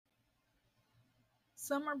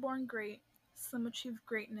Some are born great, some achieve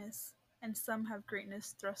greatness, and some have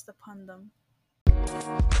greatness thrust upon them.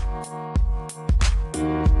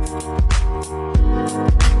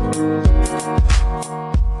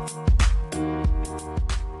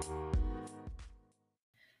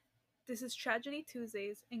 This is Tragedy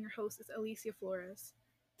Tuesdays, and your host is Alicia Flores.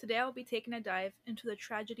 Today I will be taking a dive into the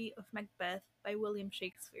tragedy of Macbeth by William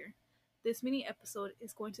Shakespeare. This mini episode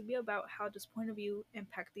is going to be about how this point of view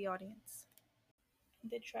impacted the audience. In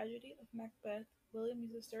the tragedy of Macbeth, William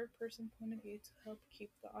uses third-person point of view to help keep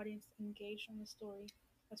the audience engaged on the story,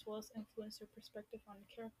 as well as influence their perspective on the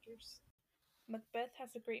characters. Macbeth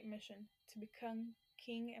has a great mission, to become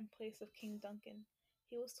king in place of King Duncan.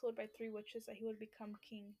 He was told by three witches that he would become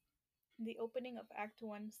king. In the opening of Act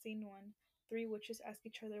 1, Scene 1, three witches ask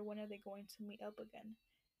each other when are they going to meet up again,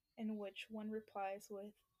 in which one replies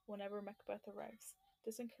with, "Whenever Macbeth arrives."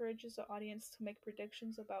 This encourages the audience to make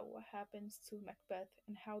predictions about what happens to Macbeth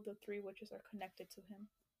and how the three witches are connected to him.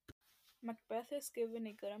 Macbeth is given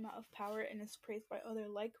a good amount of power and is praised by other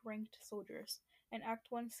like-ranked soldiers. In Act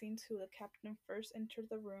 1, Scene 2, the captain first entered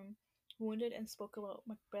the room, wounded, and spoke about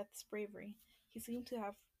Macbeth's bravery. He seemed to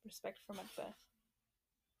have respect for Macbeth.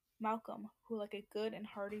 Malcolm, who like a good and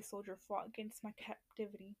hardy soldier fought against my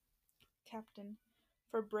captain,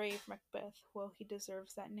 for brave Macbeth, well he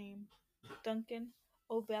deserves that name. Duncan,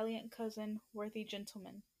 O valiant cousin, worthy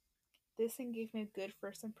gentleman. This scene gave me a good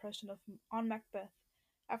first impression on Macbeth.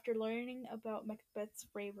 After learning about Macbeth's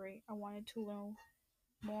bravery, I wanted to know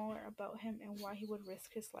more about him and why he would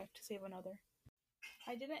risk his life to save another.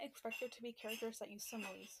 I didn't expect there to be characters that use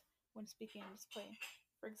similes when speaking in this play.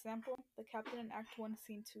 For example, the captain in Act 1,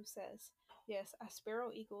 Scene 2 says, "Yes, as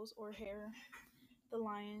sparrow eagles or hare the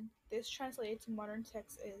lion." This translated to modern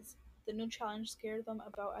text is, "The new challenge scared them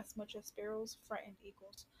about as much as sparrows frightened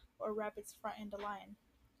eagles, or rabbits frightened a lion."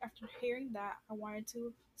 After hearing that, I wanted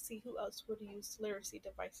to see who else would use literacy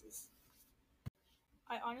devices.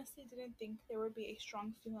 I honestly didn't think there would be a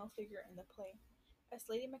strong female figure in the play. As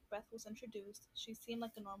Lady Macbeth was introduced, she seemed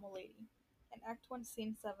like a normal lady. In Act 1,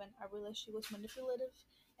 Scene 7, I realized she was manipulative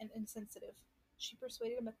and insensitive. She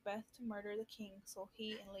persuaded Macbeth to murder the king so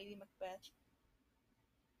he and Lady Macbeth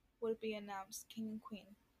would be announced king and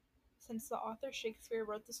queen. Since the author Shakespeare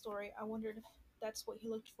wrote the story, I wondered if that's what he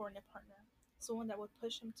looked for in a partner, someone that would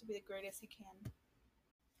push him to be the greatest he can.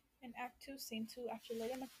 In Act 2, Scene 2, after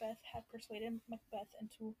Lady Macbeth had persuaded Macbeth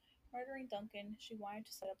into murdering Duncan, she wanted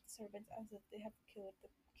to set up the servants as if they had killed the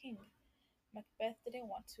king. Macbeth didn't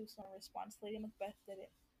want to, so in response, Lady Macbeth did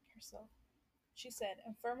it herself. She said,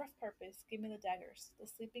 "Infirm of purpose, give me the daggers. The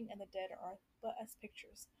sleeping and the dead are but as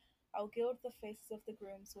pictures. I'll gild the faces of the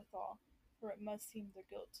grooms withal, for it must seem their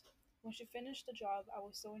guilt." When she finished the job, I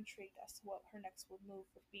was so intrigued as to what her next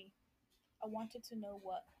move would be. I wanted to know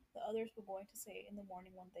what the others were going to say in the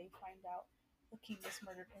morning when they find out the king was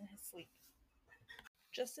murdered in his sleep.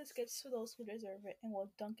 Justice gets to those who deserve it, and well,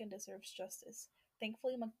 Duncan deserves justice.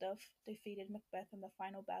 Thankfully, Macduff defeated Macbeth in the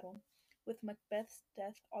final battle. With Macbeth's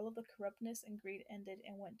death, all of the corruptness and greed ended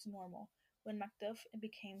and went to normal, when Macduff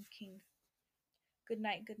became king. Good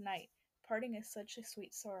night, parting is such a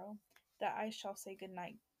sweet sorrow, that I shall say good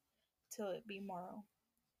night, till it be morrow.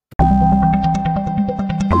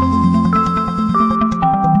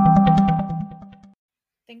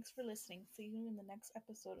 Thanks for listening. See you in the next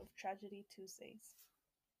episode of Tragedy Tuesdays.